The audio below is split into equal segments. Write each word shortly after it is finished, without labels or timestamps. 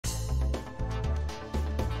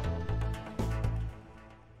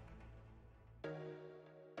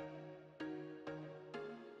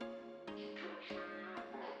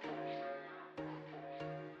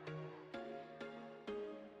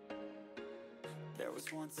There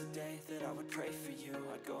was once a day that I would pray for you.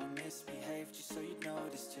 I'd go and misbehave just so you'd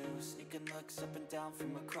notice too. Sneaking looks up and down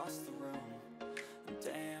from across the room. And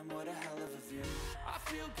damn, what a hell of a view. I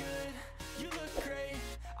feel good, you look great,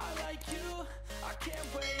 I like you, I can't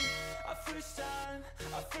wait. A first time,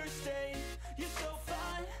 a first date, you're so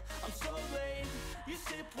fine, I'm so late. You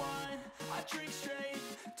sip wine, I drink straight,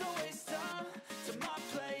 don't waste time to my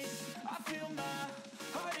place. I feel my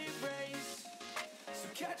heart erase, so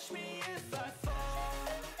catch me if I fall.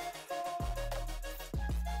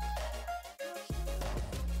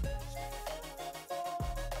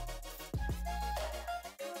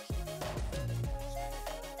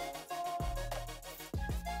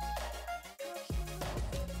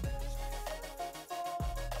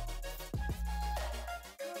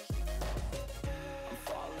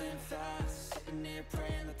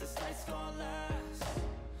 Praying that this night's gonna last.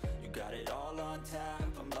 You got it all on tap,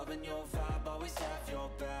 I'm loving your vibe, always have your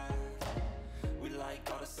back. We like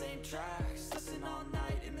all the same tracks, listen all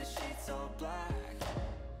night in the sheets all black.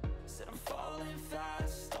 Said I'm falling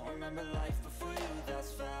fast, don't remember life before you,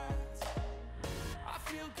 that's fact. I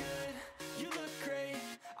feel good, you look great,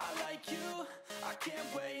 I like you, I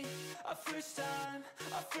can't wait. A first time,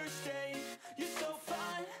 a first date, you're so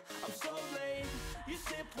fine, I'm so late. You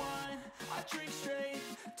sip wine, I drink straight,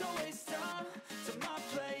 don't waste time to my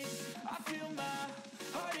place. I feel my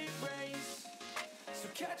heart erase, so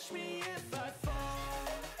catch me if I fall.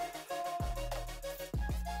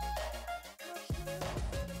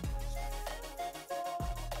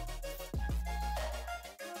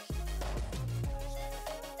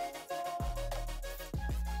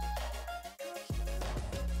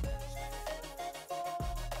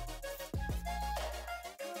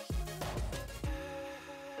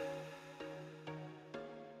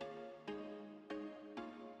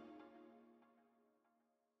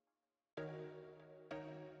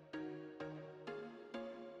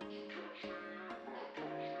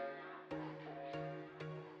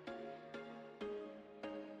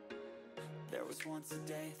 There was once a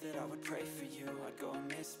day that I would pray for you. I'd go and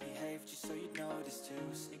misbehave just so you'd notice too.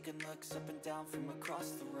 Sneaking looks up and down from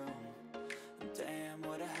across the room. And damn,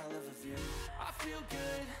 what a hell of a view. I feel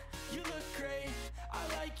good, you look great,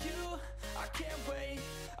 I like you, I can't wait.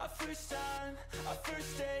 A first time, a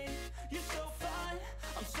first date, you're so fine,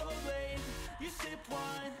 I'm so late. You sip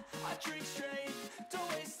wine, I drink straight, don't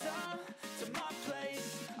waste time to my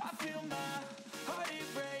place. I feel my heart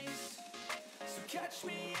erase, so catch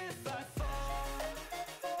me if I fall.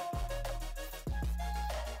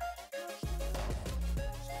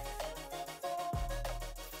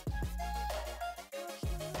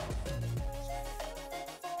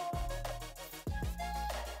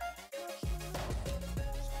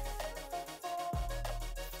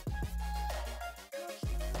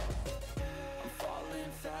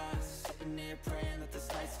 Praying that this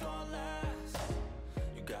night's gonna last.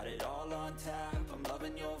 You got it all on tap, I'm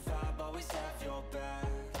loving your vibe, always have your back.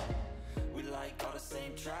 We like all the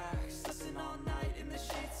same tracks, listen all night in the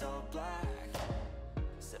sheets all black.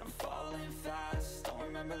 Said I'm falling fast, don't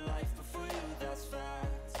remember life before you, that's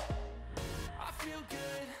fact. I feel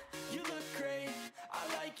good, you look great,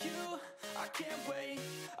 I like you, I can't wait.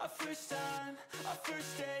 A first time, a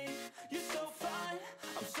first date, you're so fine,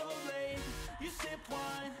 I'm so late. You sip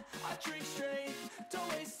wine, I drink straight, don't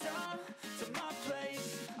waste time to my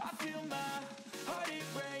place. I feel my heart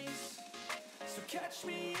erase, so catch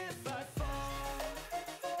me if I fall.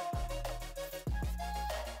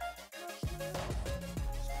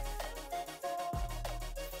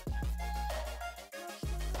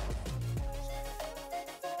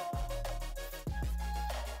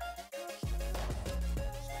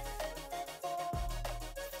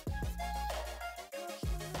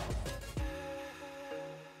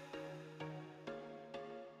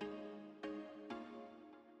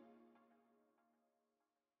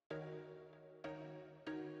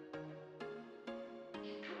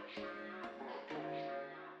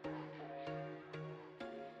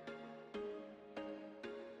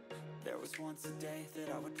 There was once a day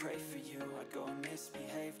that I would pray for you. I'd go and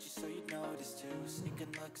misbehave just so you'd notice too.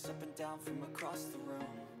 Sneaking looks up and down from across the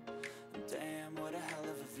room. And damn, what a hell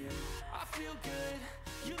of a view. I feel good,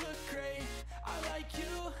 you look great, I like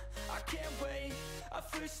you, I can't wait. A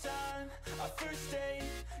first time, a first date,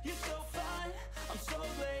 you're so fine, I'm so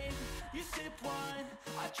late. You sip wine,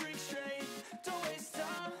 I drink straight, don't waste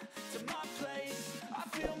time to my place. I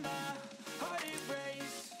feel my heart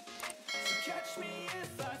erase, so catch me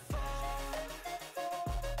if I